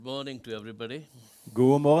Morning to everybody.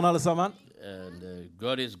 God morgen, alle sammen. And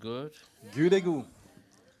God is good, Gud god.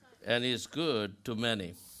 and He's good to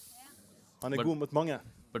many. Han But- god mot mange.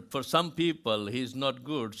 But for some people, He's not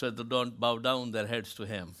good, so they don't bow down their heads to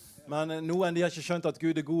Him. Men noen de har ikke skjønt at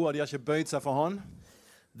Gud god, og de har ikke bøyd seg for han.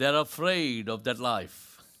 They're afraid of that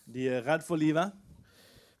life. De redd for livet.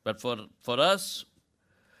 But for us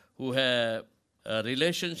who have a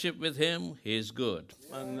relationship with Him, He is good.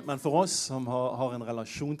 Men for oss som har en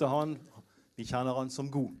relasjon til han, vi kjenner han som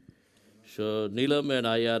god. So Neelam and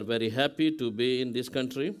I are very happy to be in this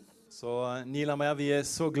country. Så Nilam og jeg, vi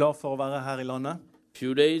så glad for å være her i landet.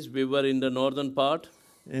 Few days we were in the northern part,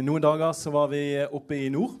 Noen dager så var vi oppe i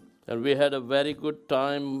nord, and we had a very good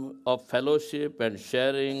time of fellowship and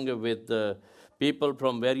sharing with the people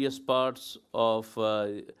from various parts of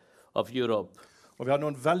Europe. og vi hadde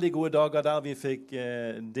noen veldig gode dager der vi fikk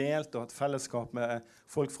delt og hatt fellesskap med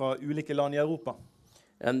folk fra ulike land i Europa.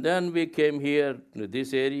 And then we came here to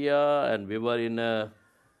this area, and we were in a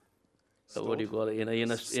what do you call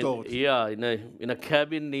it? Stored. In a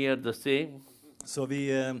cabin near the sea. Så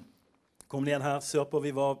vi kom ned her sørpå,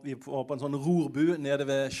 vi var på en sånn rorbu nede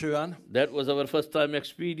ved sjøen. That was our first time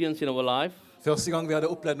experience in our life, Første gang vi hadde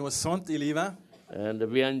opplevd noe sånt i livet, and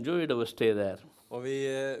we enjoyed our stay there. og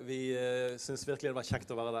vi syntes virkelig det var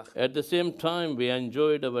kjekt å være der. At the same time, we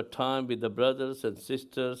enjoyed our time with the brothers and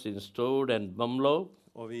sisters in Stord and Bumlo.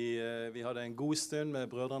 Og vi hadde en god stund med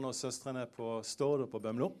brødrene og søstrene på Stord og på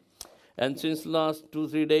Bømlo. And since last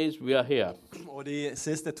 2-3 days, we are here. Og de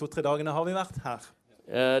siste 2-3 dagene har vi vært her.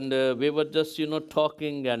 And we were just,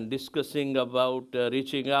 talking and discussing about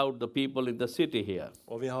reaching out the people in the city here.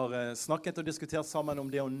 Og vi har snakket og diskutert sammen om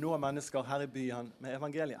det å nå mennesker her i byen med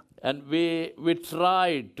evangeliet. And we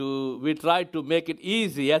tried to make it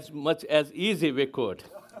easy, as much as easy we could.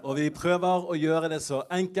 Og vi prøver å gjøre det så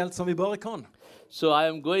enkelt som vi bare kan. So I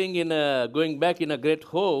am going back in a great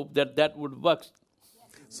hope that would work.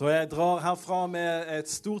 Så jeg drar herfra med et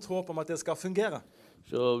stort håp om at det skal fungere.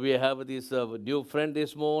 So we have this new friend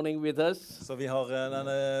this morning with us. Så vi har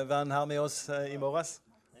denne vennen her med oss i morges.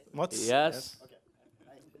 Mats? Yes.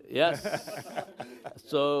 Yes.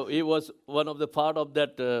 So he was one of the part of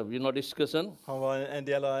that, discussion. Han var en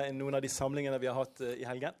del av noen av de samlingene vi har hatt i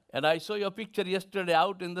helgen. And I saw your picture yesterday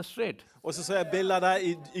out in the street. Og så jeg bilder av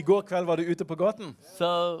deg. I går kveld var du ute på gaten.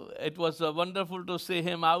 So it was wonderful to see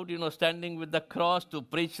him out, standing with the cross to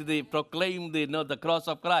proclaim the cross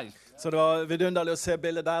of Christ. Så det var vidunderlig å se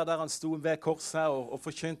bildet der han sto ved korset og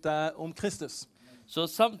forkynte om Kristus. So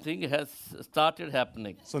something has started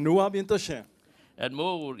happening, Så noe har begynt å skje, and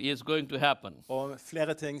more is going to happen. og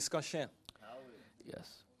flere ting skal skje.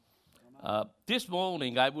 Yes. This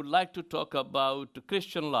morning, I would like to talk about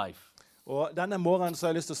Christian life. Og denne morgenen så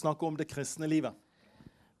har jeg lyst til å snakke om det kristne livet.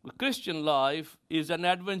 The Christian life is an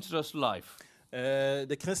adventurous life.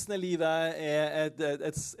 Det kristne livet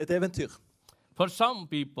et eventyr. For some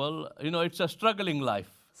people, it's a struggling life.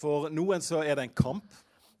 For noen så det en kamp.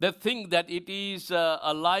 They think that it is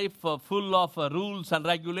a life full of rules and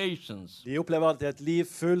regulations. De opplever at det et liv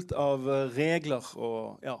fullt av regler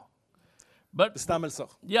og But bestemmelser.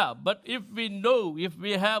 yeah, but if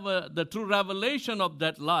we have the true revelation of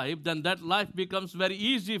that life, then that life becomes very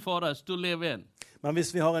easy for us to live in. Men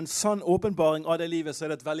hvis vi har en sann åpenbaring av det livet, så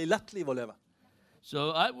det et veldig lett liv å leve.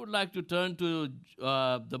 So I would like to turn to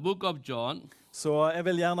the book of John, Så jeg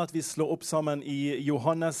vil gjerne at vi slår opp sammen i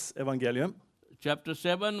Johannes evangelium. chapter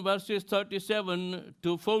 7, verses 37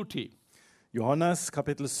 to 40. Johannes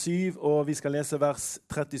kapittel 7, og vi skal lese vers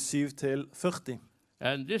 37 til 40.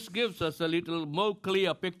 And this gives us a little more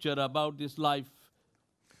clear picture about this life.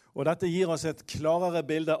 Og dette gir oss et klarere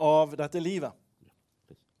bilde av dette livet.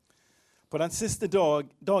 På den siste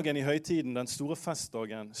dagen i høytiden, den store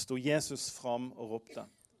festdagen, sto Jesus fram og ropte: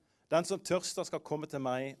 Den som tørster skal komme til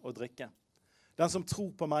meg og drikke. Den som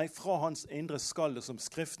tror på meg, fra hans indre skal det, som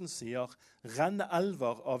Skriften sier, renne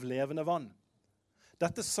elver av levende vann.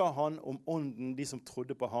 Dette sa han om ånden de som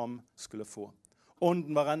trodde på ham skulle få.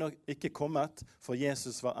 Ånden var ennå ikke kommet, for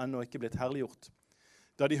Jesus var ennå ikke blitt herliggjort.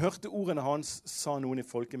 Da de hørte ordene hans, sa noen i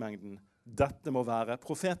folkemengden: Dette må være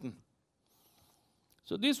profeten.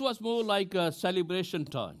 So this was more like a celebration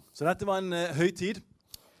time. Så dette var en høytid,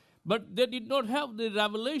 But they did not have the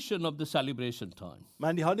revelation of the celebration time.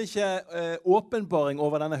 men de hadde ikke åpenbaring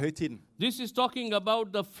over denne høytiden. This is talking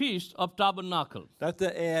about the Feast of Tabernacle.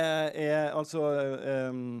 Dette altså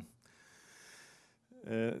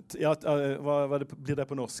hva blir det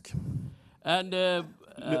på norsk? And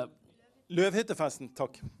Løvhyttefesten,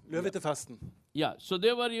 takk. Løvhyttefesten. yeah, so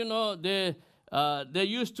they were,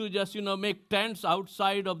 they used to just, make tents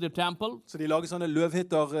outside of the temple. Så de lager sånne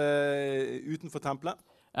løvhytter utenfor tempelet.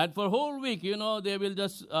 And for a whole week, they will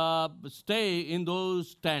just stay in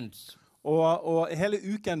those tents. Og hele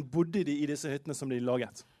uken bodde de i disse hyttene som de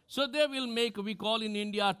laget. So they will make, we call in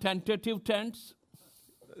India, tentative tents.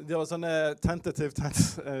 Det var sånne tentative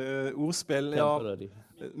ordspill, ja, Temporary.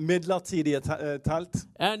 midlertidige telt.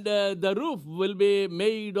 And the roof will be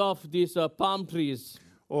made of these palm trees,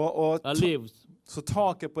 Og leaves. så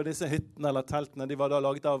taket på disse hyttene eller teltene, de var da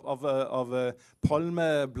laget av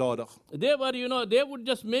palmeblader. They were, they would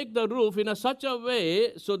just make the roof in such a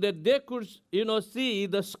way so that they could, see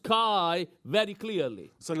the sky very clearly.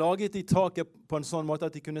 Så laget de taket på en sånn måte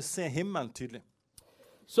at de kunne se himmelen tydelig.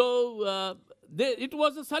 So it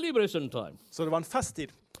was a celebration time. Så det var en festtid.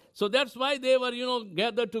 So that's why they were,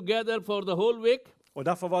 gathered together for the whole week. Og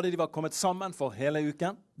derfor var det de var kommet sammen for hele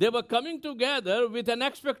uken. They were coming together with an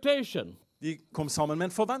expectation. De kom sammen med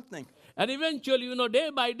en forventning. And eventually, day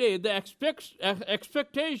by day, the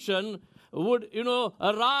expectation would,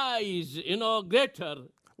 arise, greater.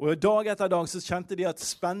 Og dag etter dag så kjente de at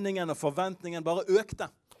spenningen og forventningen bare økte.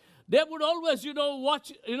 They would always,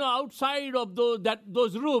 watch, outside of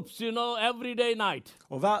those roofs, every day night.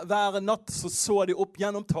 Og hver natt så de opp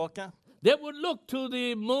gjennom taket. They would look to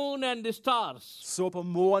the moon and the stars, Så på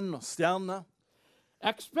månen og stjernene.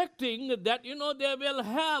 expecting that, they will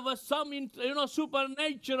have some,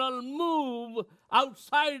 supernatural move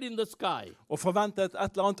outside in the sky. Og forventet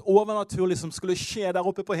et eller annet overnaturlig som skulle skje der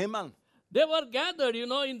oppe på himmelen. They were gathered,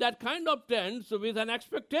 in that kind of tents with an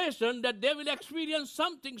expectation that they will experience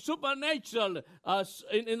something supernatural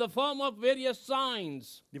in the form of various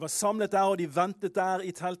signs. De var samlet der, og de ventet der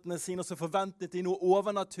i teltene sine, og så forventet de noe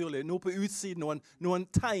overnaturlig, noe på utsiden, noen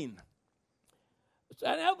tegn.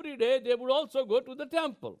 And every day they would also go to the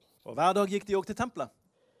temple. Og hver dag gikk de også til tempelet.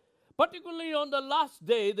 Particularly on the last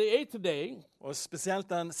day, the 8th day, Og spesielt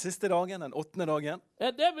den siste dagen, den 8. dagen,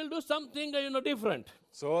 they will do something, different.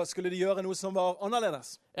 så skulle de gjøre noe som var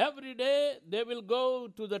annerledes. Every day they will go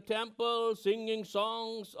to the temple singing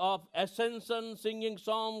songs of ascension, singing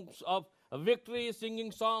songs of victory,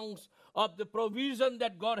 singing songs of the provision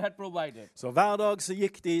that God had provided. Så hver dag så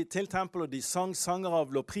gikk de til tempelet, og de sang sanger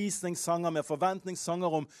av lovprisningssanger med forventningssanger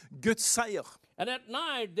om Guds seier. And at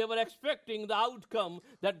night, they were expecting the outcome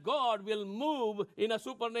that God will move in a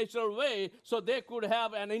supernatural way so they could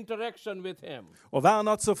have an interaction with him. Og hver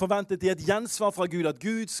natt så forventet de et gjensvar fra Gud, at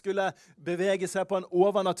Gud skulle bevege seg på en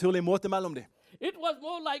overnaturlig måte mellom dem. It was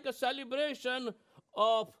more like a celebration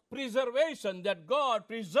of preservation, that God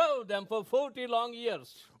preserved them for 40 long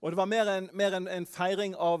years. Og det var mer en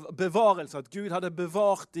feiring av bevarelse, at Gud hadde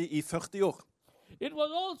bevart dem i 40 år. It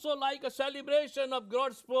was also like a celebration of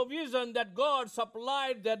God's provision, that God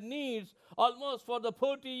supplied their needs almost for the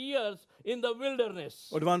 40 years in the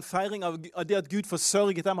wilderness. Og det var en feiring av det at Gud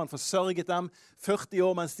forsørget dem. Han forsørget dem 40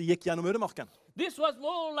 år mens de gikk gjennom ødemarken. This was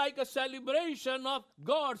more like a celebration of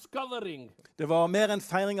God's covering. Det var mer en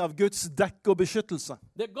feiring av Guds dekke og beskyttelse.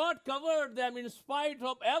 That God covered them in spite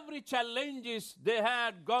of every challenges they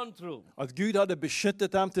had gone through. At Gud hadde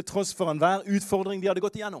beskyttet dem til tross for enhver utfordring de hadde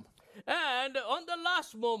gått igjennom. And on the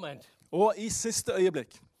last moment, Og i siste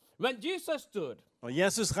øyeblikk, when Jesus stood, når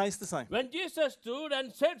Jesus reiste seg,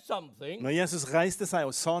 and said something, når Jesus reiste seg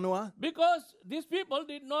og sa noe, because these people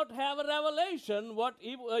did not have a revelation what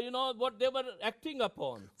they were acting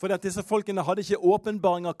upon. fordi at disse folkene hadde ikke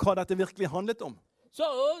åpenbaring av hva dette virkelig handlet om. So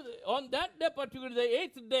on that day, particularly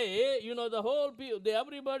the 8th day, the whole people,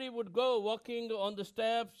 everybody would go walking on the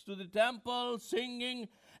steps to the temple, singing,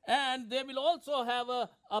 and they will also have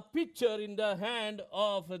a picture in the hand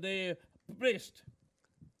of the priest.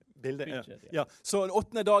 Bildet, ja. Picture, Ja. Så den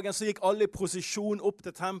 8. dagen så gikk alle i prosesjon opp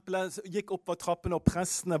til tempelet, gikk opp på trappene, og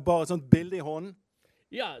prestene bar et sånt bilde i hånden.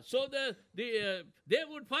 Yeah, so they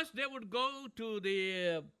would go to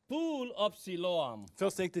the pool of Siloam.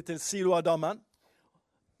 Først gikk de til Siloa-dammen,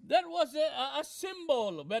 There was a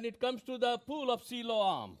symbol when it comes to the pool of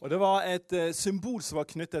Siloam. og det var et symbol som var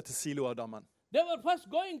knyttet til Siloa-dammen. They were first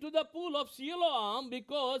going to the pool of Siloam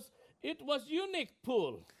because it was unique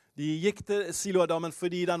pool. De gikk til Siloa-dammen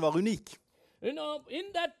fordi den var unik. In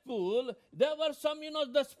that pool, there were some,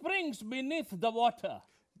 the springs beneath the water.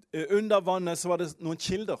 Under vannet så var det noen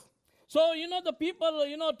kilder. So, the people,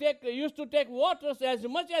 used to take waters as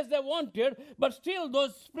much as they wanted, but still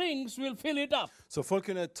those springs will fill it up. Så folk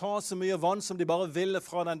kunne ta så mye vann som de bare ville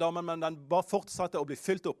fra den dammen, men den bare fortsatte å bli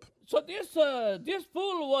fylt opp. So this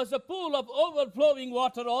pool was a pool of overflowing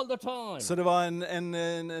water all the time. Så det var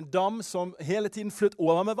en dam som hele tiden flytt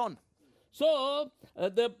over med vann. So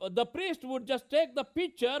the priest would just take the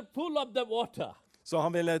pitcher, pull up the water. Så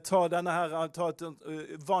han ville ta et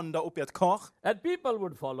vann da opp i et kar, and people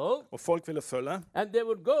would follow, og folk ville følge. and they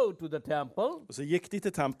would go to the temple, Og så gikk de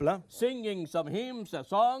til tempelet, singing some hymns and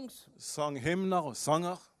songs. sang hymner og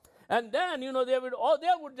sanger. And then, they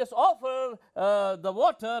would just offer the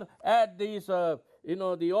water at these,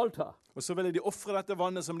 the altar. Og så ville de ofre dette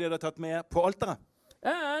vannet som de hadde tatt med på alteret.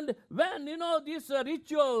 And when, this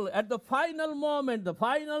ritual at the final moment, the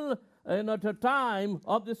final, the time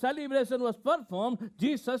of the celebration was performed,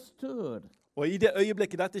 Jesus stood. Og i det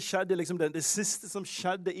øyeblikket dette skjedde, liksom det siste som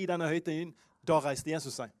skjedde i denne høytiden, da reiste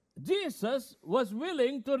Jesus seg. Jesus was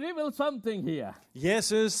willing to reveal something here.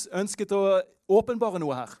 Jesus ønsket å åpenbare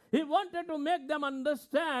noe her. He wanted to make them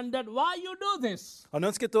understand that why you do this. Han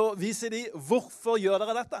ønsket å vise dem hvorfor gjør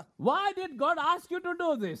dere dette. Why did God ask you to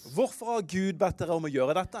do this? Hvorfor har Gud bedt dere om å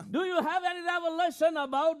gjøre dette? Do you have any revelation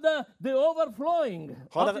about the overflowing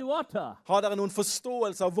of the water? Har dere noen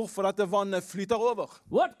forståelse av hvorfor dette vannet flyter over?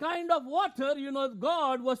 What kind of water,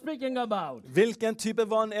 God was speaking about? Hvilken type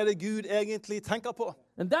vann er det Gud egentlig tenker på?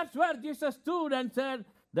 And that's where Jesus stood and said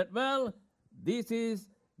that, well, this is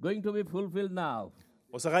going to be fulfilled now.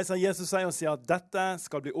 Og så reiser Jesus seg og sier at dette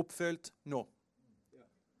skal bli oppfylt nå.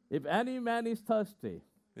 If any man is thirsty,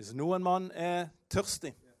 Hvis noen mann er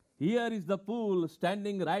tørstig, here is the pool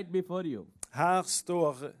standing right before you. her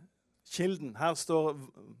står kilden, her står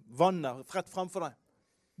vannet rett framfor deg.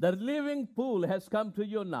 The living pool has come to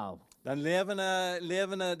you now. Det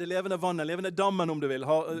levende vannet, levende dammen om du vil,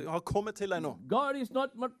 har kommet til deg nå. God is not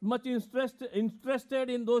much interested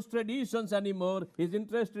in those traditions anymore. He's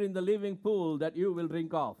interested in the living pool that you will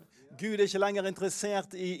drink of. Gud er ikke lenger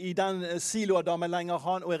interessert i den siloadammen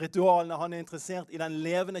lenger, og i ritualene. Han er interessert i den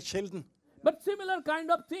levende kilden. But similar kind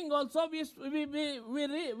of thing also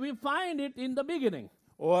we find it in the beginning.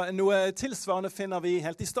 Og noe tilsvarende finner vi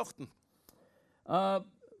helt i starten.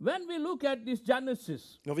 When we look at this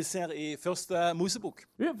Genesis, Når vi ser i første Mosebok,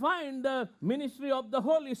 we find the ministry of the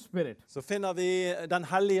Holy Spirit. så finner vi den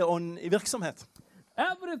hellige ånd i virksomhet.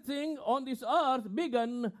 Everything on this earth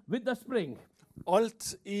began with the spring.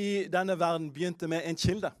 Alt i denne verden begynte med en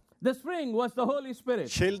kilde. The spring was the Holy Spirit.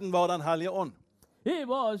 Kilden var den hellige ånd. He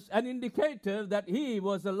was an indicator that he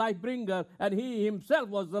was a life bringer and he himself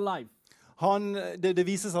was the life. Det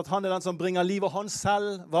vises at han er den som bringer liv, og han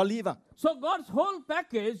selv var livet. So God's whole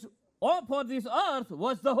package all for this earth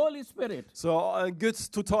was the Holy Spirit. Så Guds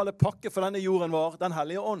totale pakke for denne jorden var den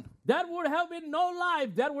hellige ånd. There would have been no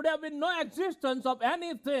life, there would have been no existence of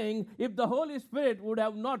anything if the Holy Spirit would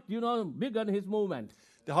have not, begun his movement.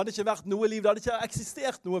 Det hadde ikke vært noe liv, det hadde ikke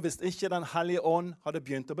eksistert noe hvis ikke den hellige ånd hadde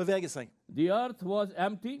begynt å bevege seg. The earth was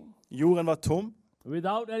empty, Jorden var tom,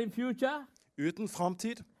 without any future. uten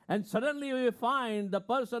framtid. And suddenly we find the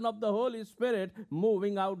person of the Holy Spirit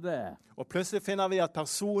moving out there. Og plutselig finner vi at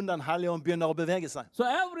personen, den hellige ånd, begynner å bevege seg. So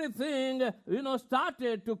everything,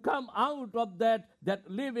 started to come out of that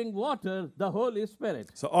living water, the Holy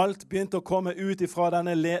Spirit. Så alt begynte å komme ut ifra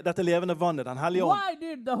dette levende vannet, den hellige ånd. Why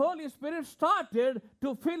did the Holy Spirit started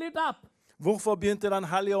to fill it up? Hvorfor begynte den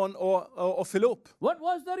hellige ånd å fylle opp? What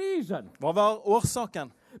was the reason? Hva var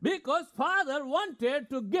årsaken? Because Father wanted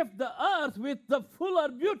to give the earth with the fuller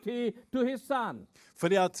beauty to his son.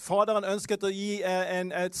 Fordi at faderen ønsket å gi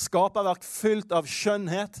et skaperverk fylt av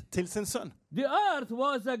skjønnhet til sin sønn. The earth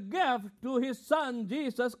was a gift to his son,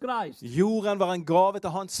 Jesus Christ. Jorden var en gave til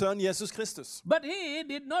hans sønn, Jesus Kristus. But he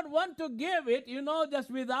did not want to give it, just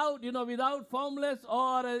without formless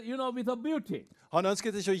or, with a beauty. Han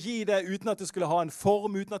ønsket ikke å gi det uten at det skulle ha en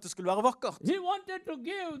form, uten at det skulle være vakkert. He wanted to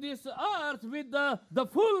give this earth with the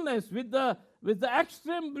fullness, with the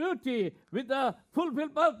extreme beauty, with the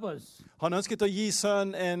fulfilled purpose. Han ønsket å gi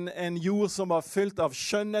sønnen en jord som var fylt av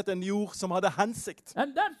skjønnhet, en jord som hadde hensikt.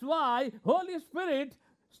 And that's why Holy Spirit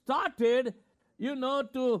started,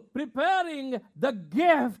 to preparing the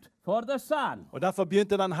gift for the Son. Og derfor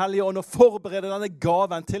begynte den hellige ånd å forberede denne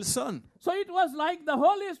gaven til sønnen. So it was like the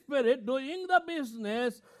Holy Spirit doing the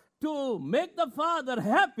business to make the Father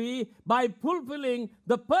happy by fulfilling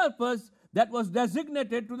the purpose that was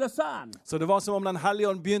designated to the Son. Så det var som om den hellige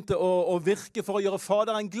ånd begynte å virke for å gjøre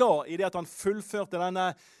faderen glad i det at han fullførte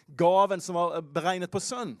denne gaven som var beregnet på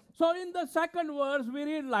sønnen. So in the second verse we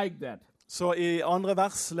read like that. Så i andre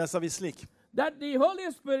vers leser vi slik. That the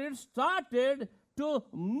Holy Spirit started to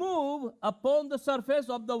move upon the surface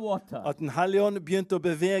of the water. At den hellige ånd begynte å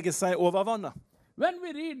bevege seg over vannet. When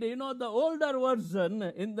we read, the older version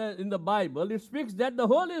in the Bible, it speaks that the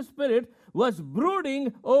Holy Spirit was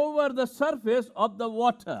brooding over the surface of the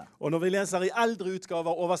water. Og når vi leser i eldre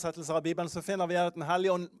utgaver og oversettelser av Bibelen, så finner vi at den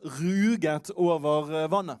hellige ånd ruget over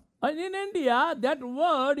vannet. And in India, that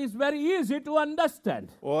word is very easy to understand.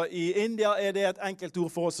 Og i India er det et enkelt ord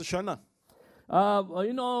for oss å skjønne.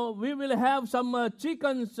 We will have some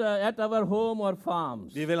chickens at our home or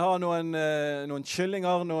farms. Vi vil ha noen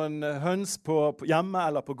kyllinger, noen høns på hjemme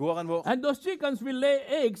eller på gården vår. And those chickens will lay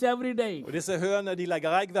eggs every day. Og disse hønene de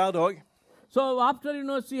legger egg hver dag. So after,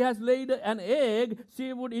 she has laid an egg,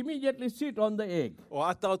 she would immediately sit on the egg. Og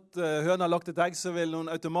etter at hønen har lagt et egg, så vil hun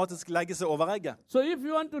automatisk legge seg over egget. So if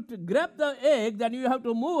you want to grab the egg, then you have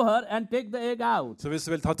to move her and take the egg out. Så hvis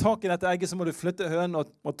du vil ta tak i dette egget, så må du flytte hønen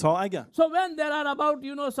og ta egget. So when there are about,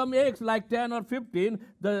 some eggs like 10 or 15,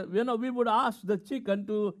 we would ask the chicken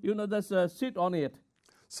to, just sit on it.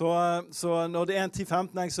 Så når det er en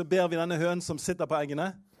 10-15 egg, så ber vi denne hønen som sitter på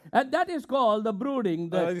eggene. And that is called the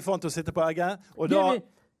brooding. Vi får den til å sitte på egget, og da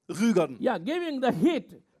ruger den. Yeah, giving the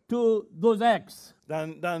heat to those eggs.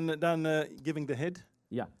 Giving the head?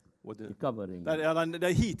 Yeah, covering. Det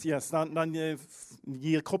er heat, yes. Den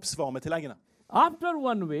gir kroppsvarme til eggene. After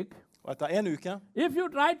 1 week, og etter en uke, if you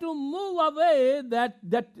try to move away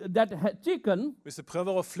that chicken, hvis du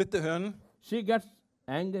prøver å flytte hønen, she gets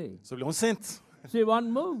angry. Så blir hun sint. She won't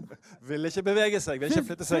move. Vil ikke bevege seg, vil ikke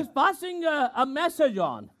flytte seg. She's passing a message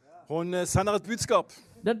on. Hun sender et budskap.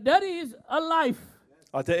 That there is a life.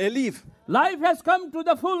 At det er liv. Life has come to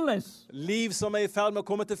the fullness. Liv som er i ferd med å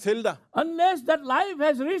komme til fylde. Unless that life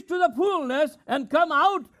has reached to the fullness and come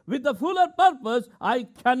out with the fuller purpose, I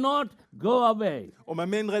cannot go away. Og med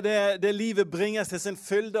mindre det livet bringes til sin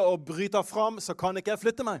fylde og bryter fram, så kan ikke jeg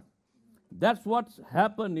flytte meg. That's what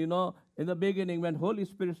happened, in the beginning when Holy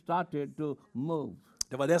Spirit started to move.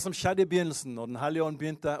 Det var det som skjedde i begynnelsen når Den hellige ånd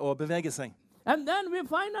begynte å bevege seg. And then we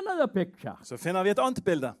find another picture. Så finner vi et annet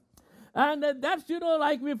bilde. And that's,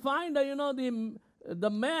 like we find, the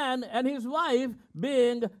man and his wife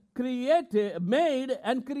being created, made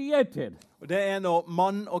and created. Og det er når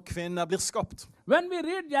mann og kvinne blir skapt. When we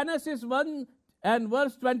read Genesis 1 and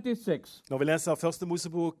verse 26. Når vi leser Første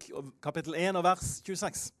Mosebok kapittel 1 og vers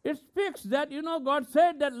 26. It speaks that, God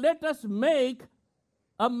said that let us make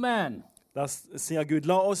a man. Der sier Gud,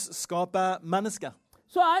 la oss skape mennesker.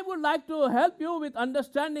 So I would like to help you with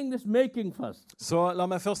understanding this making first. Så la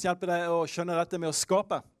meg først hjelpe deg å skjønne dette med å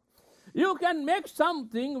skape. You can make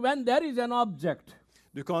something when there is an object.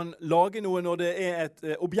 Du kan lage noe når det er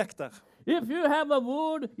et objekt der. If you have a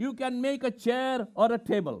wood, you can make a chair or a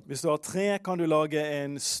table. Hvis du har tre, kan du lage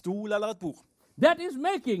en stol eller et bord. That is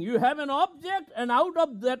making. You have an object, and out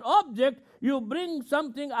of that object, you bring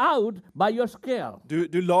something out by your scale.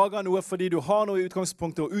 Du lager noe fordi du har noe i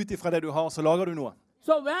utgangspunktet, og ut ifra det du har, så lager du noe.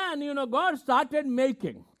 So when, God started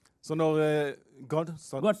making. Så når Gud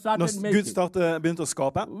begynte å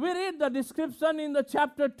skape, we read the description in the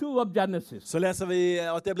chapter 2 of Genesis. Så leser vi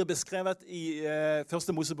at det blir beskrevet i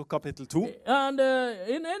Første Mosebok kapittel 2. And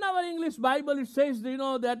in our English Bible it says,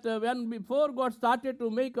 that when before God started to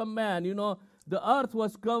make a man, the earth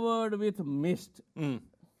was covered with mist.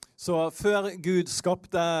 Så før Gud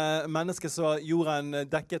skapte mennesket, så gjorde han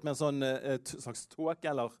dekket med en sånn slags tåke,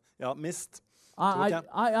 eller mist.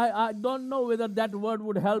 I don't know whether that word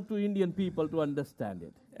would help to Indian people to understand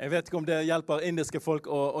it. Jeg vet ikke om det hjelper indiske folk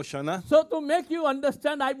å skjønne. So to make you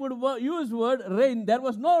understand, I would use word rain. There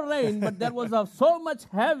was no rain, but there was so much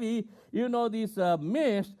heavy, this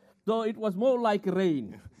mist, so it was more like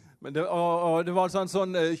rain. Men det var altså en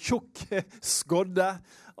sånn tjukk skodde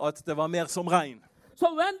at det var mer som regn.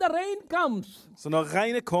 So when the rain comes, så når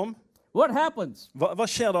regnet kom, what happens? Hva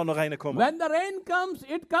skjer da når regnet kommer? When the rain comes,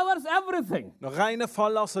 it covers everything. Når regnet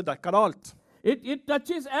faller, så dekker det alt. It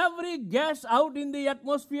touches every gas out in the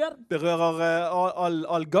atmosphere. Berører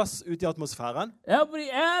all gass ut i atmosfæren. Every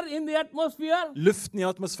air in the atmosphere. Luften i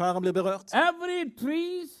atmosfæren blir berørt. Every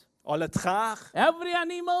trees. Alle trær. Every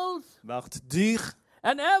animals. Hvert dyr.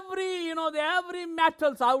 And every, every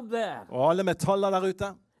metals out there. Og alle metaller der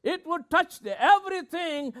ute. It would touch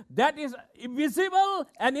everything that is visible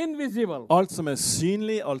and invisible. Alt som er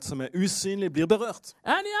synlig, alt som er usynlig, blir berørt.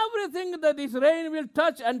 And everything that this rain will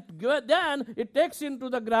touch, and then it takes into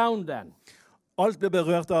the ground then. Alt blir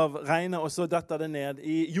berørt av regnet, og så detter det ned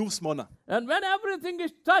i jordsmonnet. And when everything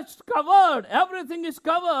is touched, covered, everything is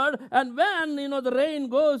covered, and when, the rain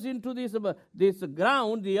goes into this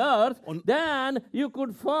ground, the earth, then you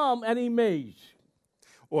could form an image.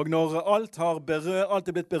 Og når alt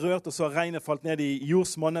er blitt berørt, og så har regnet falt ned i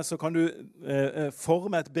jordsmonnet, så kan du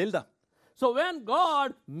forme et bilde. So when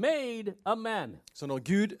God made a man, så når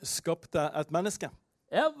Gud skapte et menneske,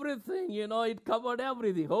 everything, it covered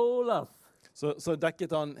everything, whole earth. Så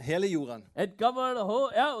dekket han hele jorden. It covered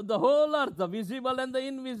the whole earth, the visible and the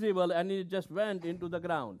invisible, and it just went into the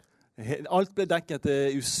ground. Alt ble dekket,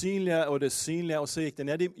 det usynlige og det synlige, og så gikk det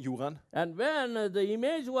ned i jorden. And when the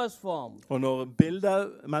image was formed, Og når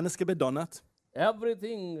bildet, mennesket ble dannet,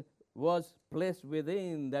 everything was placed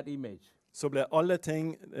within that image. så ble alle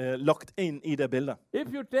ting lagt inn i det bildet.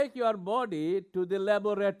 If you take your body to the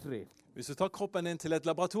laboratory, Hvis du tar kroppen inn til et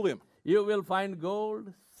laboratorium, you will find gold,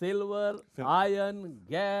 silver, iron,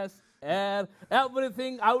 gas, air,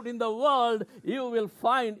 everything out in the world you will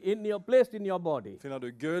find placed in your body. finner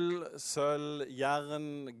du gull, sølv,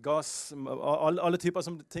 jern, gass, alle typer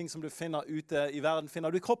ting som du finner ute i verden, finner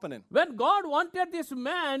du i kroppen din. When God wanted this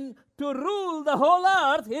man to rule the whole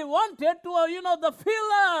earth, he wanted to, the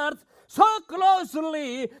fill earth so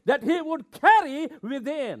closely that he would carry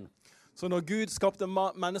within. Så når Gud skapte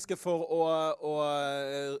mennesket for å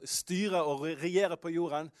styre og regjere på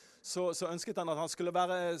jorden, så ønsket han at han skulle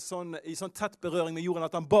være i sånn tett berøring med jorden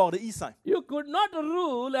at han bar det i seg. You could not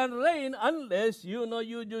rule and reign unless you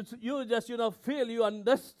just feel you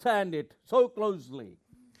understand it so closely.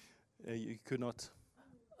 You could not.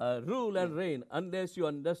 Rule and reign unless you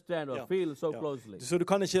understand or feel so closely. Så du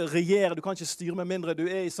kan ikke regjere, du kan ikke styre med mindre du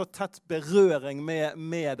er i så tett berøring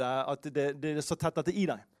med det, at det er så tett at det er i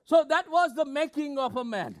deg. So that was the making of a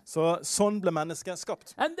man. Så sånn ble mennesket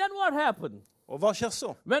skapt. And then what happened? Og hva skjer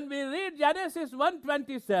så? When we read Genesis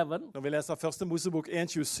 1:27, Når vi leser 1. Mosebok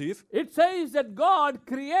 1:27, it says that God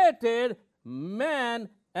created man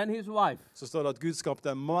and his wife. så står det at Gud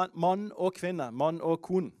skapte mann og kvinne, mann og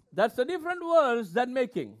kone. That's a different words than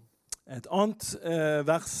making. Et annet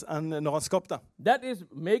vers enn når han skapte. That is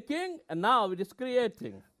making, and now it is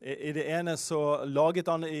creating. I det ene så laget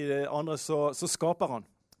han, i det andre så skaper han.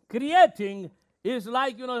 Creating is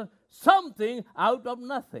like, something out of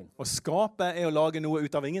nothing. Å skape er å lage noe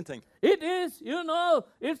ut av ingenting. It is,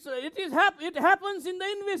 it happens in the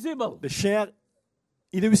invisible. Det skjer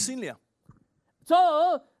i det usynlige. So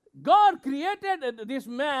God created this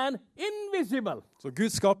man invisible. Så Gud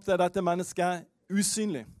skapte dette mennesket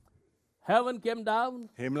usynlig. Heaven came down,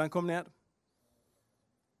 Himmelen kom ned,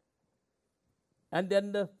 and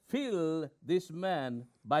then fill this man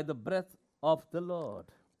by the breath of the Lord.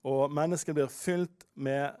 og mennesket blir fylt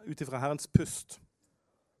med ut ifra Herrens pust.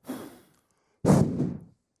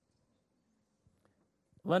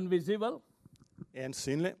 One visible, En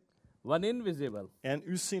synlig, one invisible. en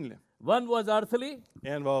usynlig. One was earthly,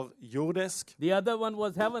 En var jordisk, the other one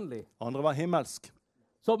was heavenly. andre var himmelsk.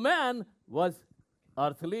 So man was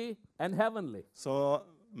earthly and heavenly. Så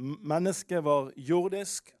mennesket var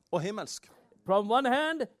jordisk og himmelsk. From one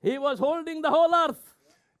hand, he was holding the whole earth.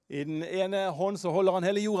 I den ene hånd så holder han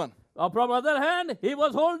hele jorden, From other hand, he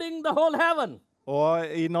was holding the whole heaven. og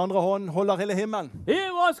i den andre hånd holder hele himmelen.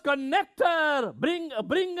 He was connector,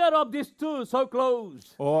 bringer of these two so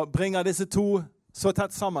close. Og bringer disse to så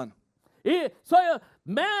tett sammen.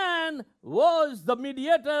 Man was the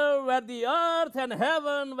mediator where the earth and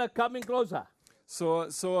heaven were coming closer.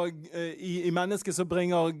 Så i mennesket så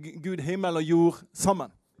bringer Gud himmel og jord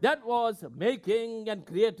sammen. That was making and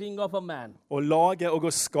creating of a man. Å lage og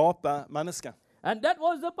å skape mennesket. And that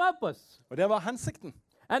was the purpose. Og det var hensikten.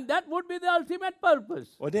 And that would be the ultimate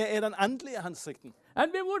purpose. Og det er den endelige hensikten.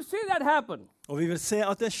 And we would see that happen. Og vi vil se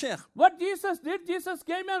at det skjer. What Jesus did, Jesus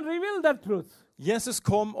came and revealed that truth. Jesus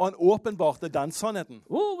kom og han åpenbarte den sannheten.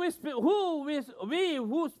 Who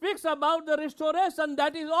speaks about the restoration,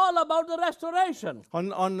 that is all about the restoration.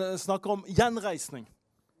 Han snakker om gjenreisning.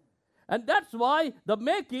 And that's why the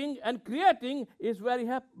making and creating is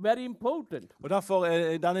very important. Og derfor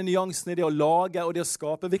er denne nyansen i det å lage og det å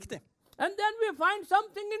skape viktig. And then we find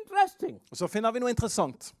something interesting. Og så finner vi noe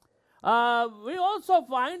interessant. We also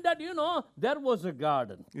find that, there was a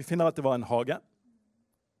garden. Vi finner at det var en hage.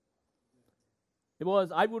 It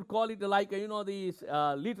was, I would call it like, this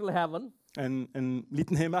little heaven. En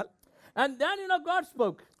liten himmel. And then, God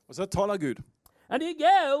spoke. Og så taler Gud. And he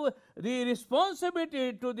gave the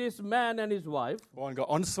responsibility to this man and his wife. Og han ga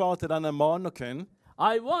ansvar til denne mannen og kvinnen.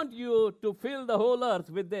 I want you to fill the whole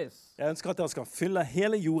earth with this. Jeg ønsker at dere skal fylle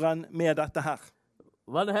hele jorden med dette her.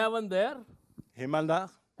 One heaven there, Himmelen der,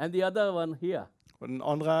 and the other one here. og den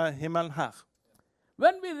andre himmelen her.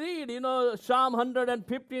 When we read, Psalm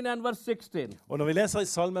 115 and verse 16. Og når vi leser i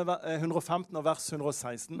Salme 115 og vers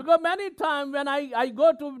 116, Because many times when I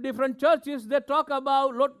go to different churches, they talk a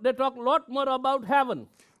lot more about heaven.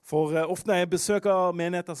 for ofte når jeg besøker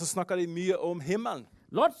menigheter, så snakker de mye om himmelen.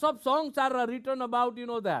 Lots of songs are written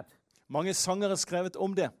about, that. Mange sanger er skrevet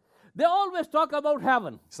om det. They always talk about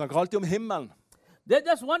heaven. De snakker alltid om himmelen. They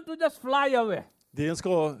just want to just fly away. De ønsker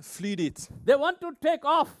å fly dit. They want to take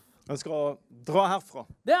off. De ønsker å dra herfra.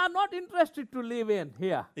 They are not interested to live in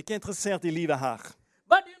here. Ikke interessert i livet her.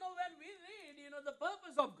 But when we read, the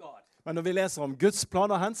purpose of God. Men når vi leser om Guds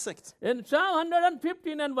plan og hensikt, In Psalm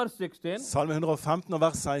 115 and verse 16, Salme 115 og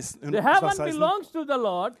vers 16, the heaven belongs to the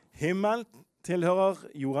Lord, himmel tilhører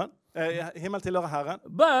jorden, himmel tilhører Herren,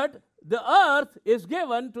 but the earth is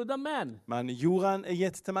given to the man. men jorden er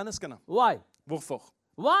gitt til menneskene. Why? Hvorfor?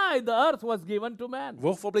 Why the earth was given to man?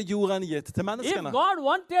 Hvorfor ble jorden gitt til If menneskene? God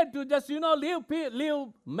wanted to just,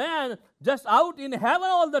 leave man just out in heaven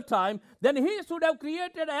all the time, then he should have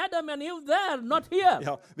created Adam and Eve there, not here.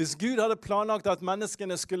 Ja, hvis Gud hadde planlagt at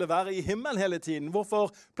menneskene skulle være i himmel hele tiden,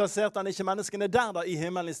 hvorfor plasserte han ikke menneskene der da i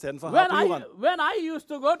himmelen istedenfor her på jorden? When I used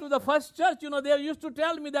to go to the first church, they used to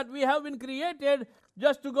tell me that we have been created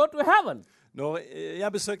just to go to heaven. Når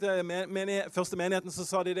jeg besøkte første menigheten, så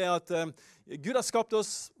sa de det at Gud har skapt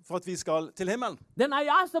oss for at vi skal til himmelen. Then I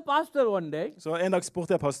asked the pastor one day, Så en dag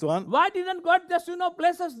spurte jeg pastoren, why didn't God just,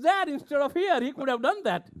 place us there instead of here? He could have done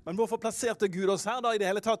that. men hvorfor plasserte Gud oss her da i det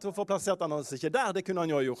hele tatt? Hvorfor plasserte han oss ikke der? Det kunne han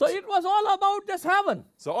jo ha gjort. So it was all about just heaven.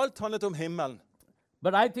 Så alt handlet om himmelen.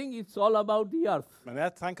 But I think it's all about the earth. Men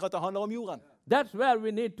jeg tenker at det handler om jorden. That's where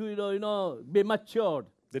we need to, be matured.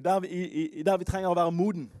 Det er der vi trenger å være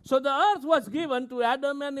moden. So the earth was given to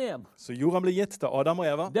Adam and Eve, Så jorden ble gitt til Adam og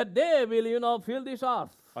Eva, that they will, fill this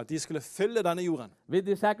earth at de skulle fylle denne jorden with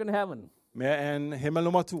the second heaven. med en himmel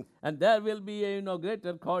nummer 2. And there will be a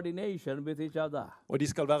greater coordination with each other. Og de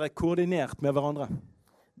skal være koordinert med hverandre.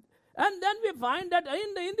 And then we find that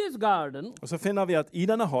in this garden, Og så finner vi at i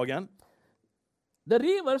denne hagen, the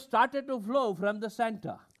river started to flow from the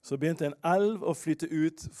center. så begynte en elv å flyte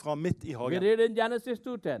ut fra midt i We hagen. read in Genesis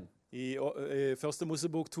 2:10. I første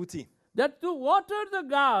Mosebok 2:10. That to water the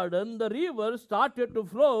garden, the river started to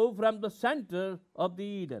flow from the center of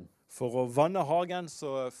the Eden. For å vanne hagen,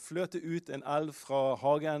 så fløt det ut en elv fra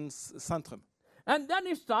hagens sentrum. And then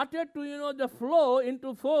it started to, the flow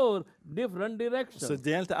into 4 different Så directions.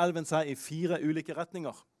 delte elven seg i 4 ulike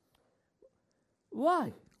retninger.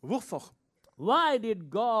 Why? Hvorfor? Why did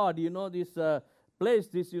God, this place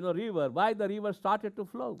this, river? Why the river started to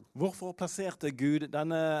flow? Hvorfor plasserte Gud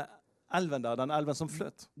denne elven der, den elven som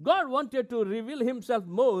fløt? God wanted to reveal himself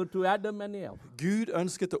more to Adam and Eve, Gud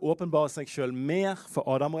ønsket å åpenbare seg selv mer for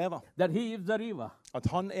Adam og Eva. that he is the river. At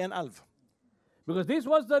han er en elv. Because this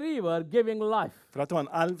was the river giving life. For dette var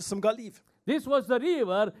en elv som ga liv. This was the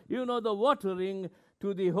river, the watering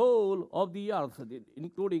to the whole of the earth,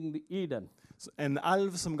 including the Eden. Så en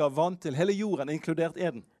elv som ga vann til hele jorden, inkludert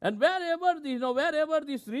Eden. And wherever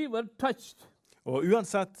this river touched, Og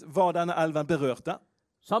uansett hva denne elven berørte,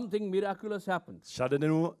 something miraculous happened. skjedde det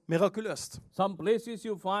noe mirakuløst. Some places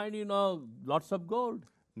you find, lots of gold,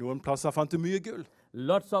 Noen plasser fant du mye gull,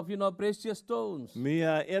 lots of, precious stones.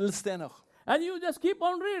 mye edelstener. And you just keep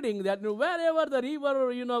on reading that wherever the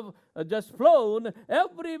river, just flown,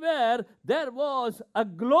 everywhere there was a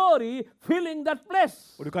glory filling that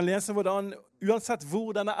place. Og du kan lese hvordan, uansett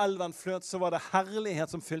hvor denne elven fløt, så var det herlighet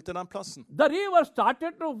som fylte den plassen. The river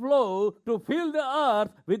started to flow to fill the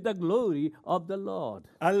earth with the glory of the Lord.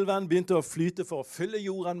 Elven begynte å flyte for å fylle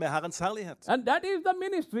jorden med Herrens herlighet. And that is the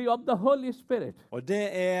ministry of the Holy Spirit. Og det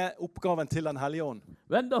er oppgaven til Den hellige ånd.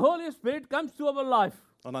 When the Holy Spirit comes to our life,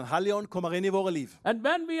 Når Den hellige ånd kommer inn i våre liv, and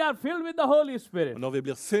when we are filled with the Holy Spirit, og når vi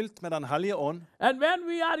blir fylt med Den hellige ånd, and when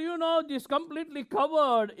we are, just completely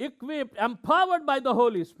covered, equipped, empowered by the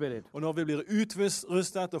Holy Spirit, og når vi blir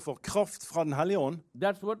utrustet og får kraft fra Den hellige ånd,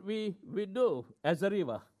 that's what we do as a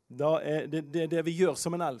river. da er det vi gjør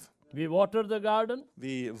som en elv. We water the garden.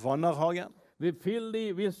 Vi vanner hagen,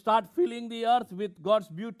 We start filling the earth with God's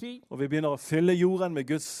beauty. og vi begynner å fylle jorden med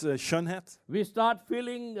Guds skjønnhet. We start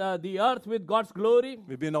filling the earth with God's glory.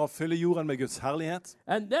 Vi begynner å fylle jorden med Guds herlighet.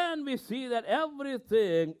 And then we see that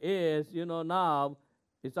everything is, now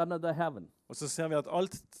it's another heaven. Og så ser vi at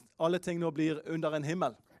alle ting nå blir under en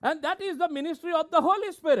himmel. And that is the ministry of the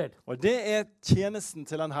Holy Spirit. Og det er tjenesten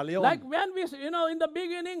til Den hellige Like ånd. when we, in the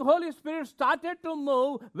beginning, Holy Spirit started to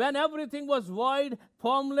move when everything was void,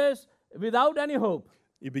 formless, without any hope.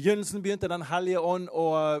 I begynnelsen begynte Den hellige ånd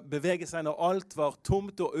å bevege seg når alt var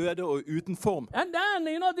tomt og øde og uten form. And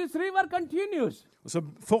then, this river continues. Og så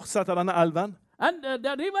fortsetter denne elven, And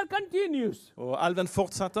the river continues. og elven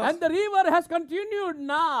fortsetter, And the river has continued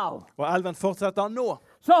now. og elven fortsetter nå.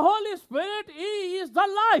 So Holy Spirit is the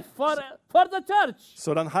life for the church.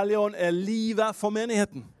 Så Den hellige ånd er livet for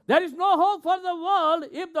menigheten. There is no hope for the world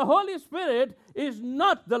if the Holy Spirit is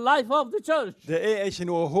not the life of the church. Det er ikke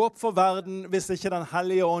noe håp for verden hvis ikke Den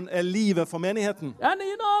hellige ånd er livet for menigheten. And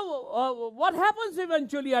what happens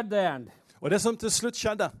eventually at the end? Og det som til slutt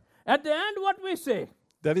skjedde, At the end, what we say?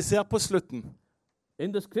 det vi ser på slutten,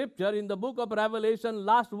 In the scripture, in the book of Revelation,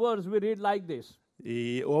 last verse we read like this.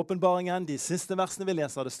 I åpenbaringen, de siste versene vi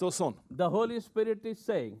leser, det står sånn. The Holy Spirit is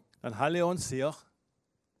saying, Den hellige ånd sier,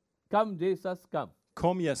 come Jesus, come.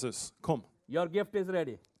 kom Jesus, kom. Your gift is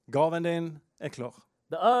ready. Gaven din er klar.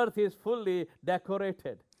 The earth is fully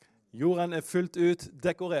decorated. Jorden er fullt ut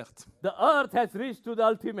dekorert. The earth has reached to the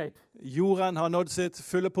ultimate. Jorden har nådd sitt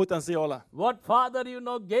fulle potensiale. What Father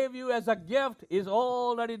gave you as a gift is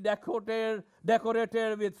already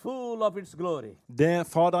decorated with full of its glory. Det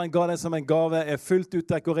Faderen ga deg som en gave er fullt ut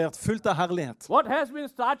dekorert, fullt av herlighet. What has been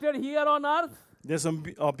started here on earth, Det som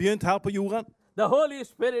har begynt her på jorden, the Holy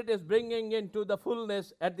Spirit is bringing into the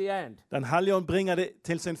fullness at the end. Den hellige ånd bringer det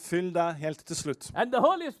til sin fylde helt til slutt. And the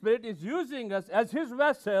Holy Spirit is using us as his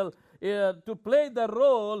vessel to play the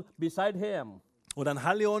role beside him. Og Den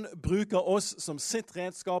hellige ånd bruker oss som sitt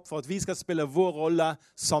redskap for at vi skal spille vår rolle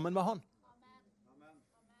sammen med han.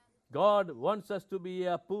 God wants us to be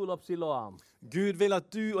a pool of Siloam. Gud vil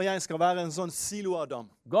at du og jeg skal være en sånn Siloadam.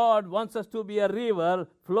 God wants us to be a river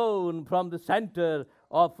flown from the center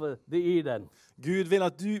of the Eden. Gud vil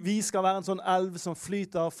at vi skal være en sånn elv som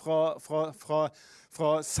flyter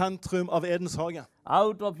fra sentrum av Edens hage.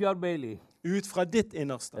 Out of your belly, Ut fra ditt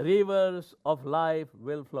innerste rivers of life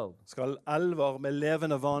will flow. skal elver med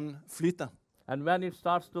levende vann flyte. And when it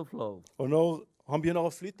starts to flow, Og når han begynner å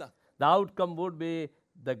flyte, the outcome would be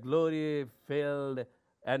the glory-filled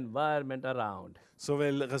environment around. så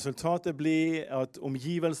vil resultatet bli at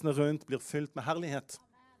omgivelsene rundt blir fylt med herlighet.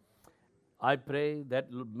 I pray that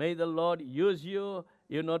may the Lord use you,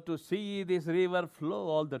 to see this river flow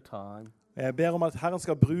all the time. Jeg ber om at Herren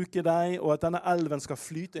skal bruke deg, og at denne elven skal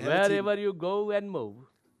flyte hele tiden. Wherever you go and move,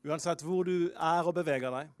 Uansett hvor du er og beveger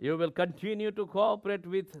deg. you will continue to cooperate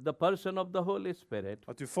with the person of the Holy Spirit,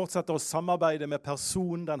 At du fortsetter å samarbeide med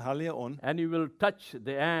personen Den hellige ånd. and you will touch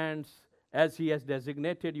the ants as he has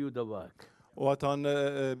designated you the work. Og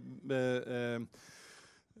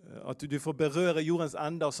at du får berøre jordens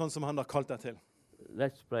ender sånn som han har kalt deg til.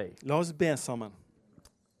 Let's pray. La oss be sammen.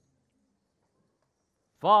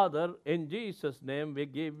 Father, in Jesus' name we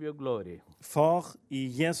give you glory. Far, i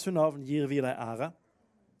Jesu navn gir vi deg ære.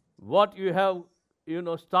 What you have,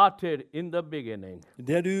 started in the beginning,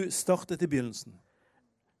 Det du startet i begynnelsen.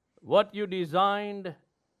 what you designed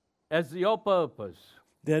as your purpose,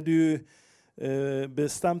 Det du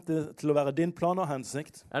bestemte til å være din plan og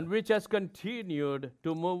hensikt. and which has continued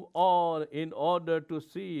to move on in order to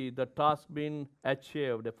see the task being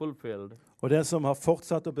achieved, fulfilled. Og det som har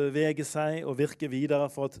fortsatt å bevege seg og virke videre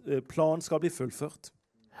for at planen skal bli fullført.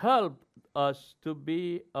 Help us to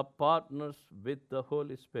be a partners with the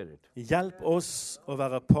Holy Spirit, Hjelp oss å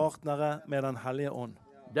være partnere med Den hellige ånd.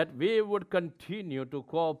 that we would continue to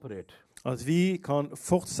cooperate. At vi kan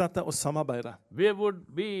fortsette å samarbeide. We would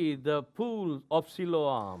be the pool of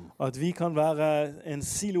Siloam. At vi kan være en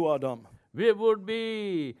Siloadam. We would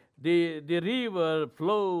be the river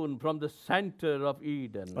flown from the center of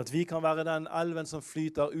Eden. At vi kan være den elven som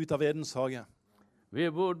flyter ut av Edens hage. We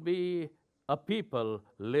would be a people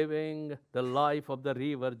living the life of the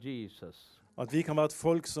river Jesus. At vi kan være et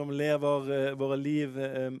folk som lever våre liv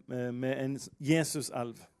med en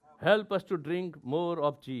Jesus-elv. Help us to drink more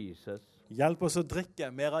of Jesus. Hjelp oss å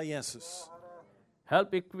drikke mer av Jesus.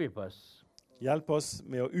 Help equip us. Hjelp oss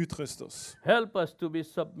med å utruste oss. Help us to be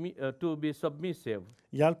submissive.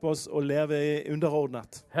 Hjelp oss å leve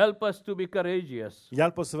underordnet. Help us to be courageous.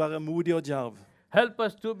 Hjelp oss å være modige og djerv. Help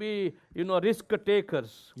us to be, risk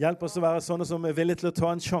takers. Hjelp oss å være sånne som er villige til å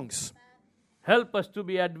ta en sjanse. Help us to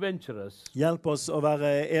be adventurous Hjelp oss å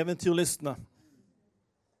være eventyrlystne,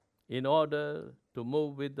 in order to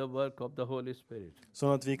move with the work of the Holy Spirit.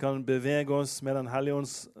 sånn at vi kan bevege oss med Den hellige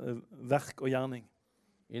ånds verk og gjerning.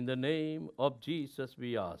 In the name of Jesus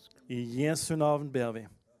we ask. I Jesu navn ber vi.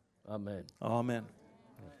 Amen. Amen.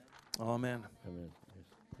 Amen. Amen. Yes.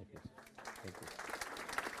 Thank you. Thank you.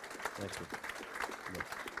 Thank you.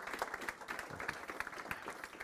 Yes.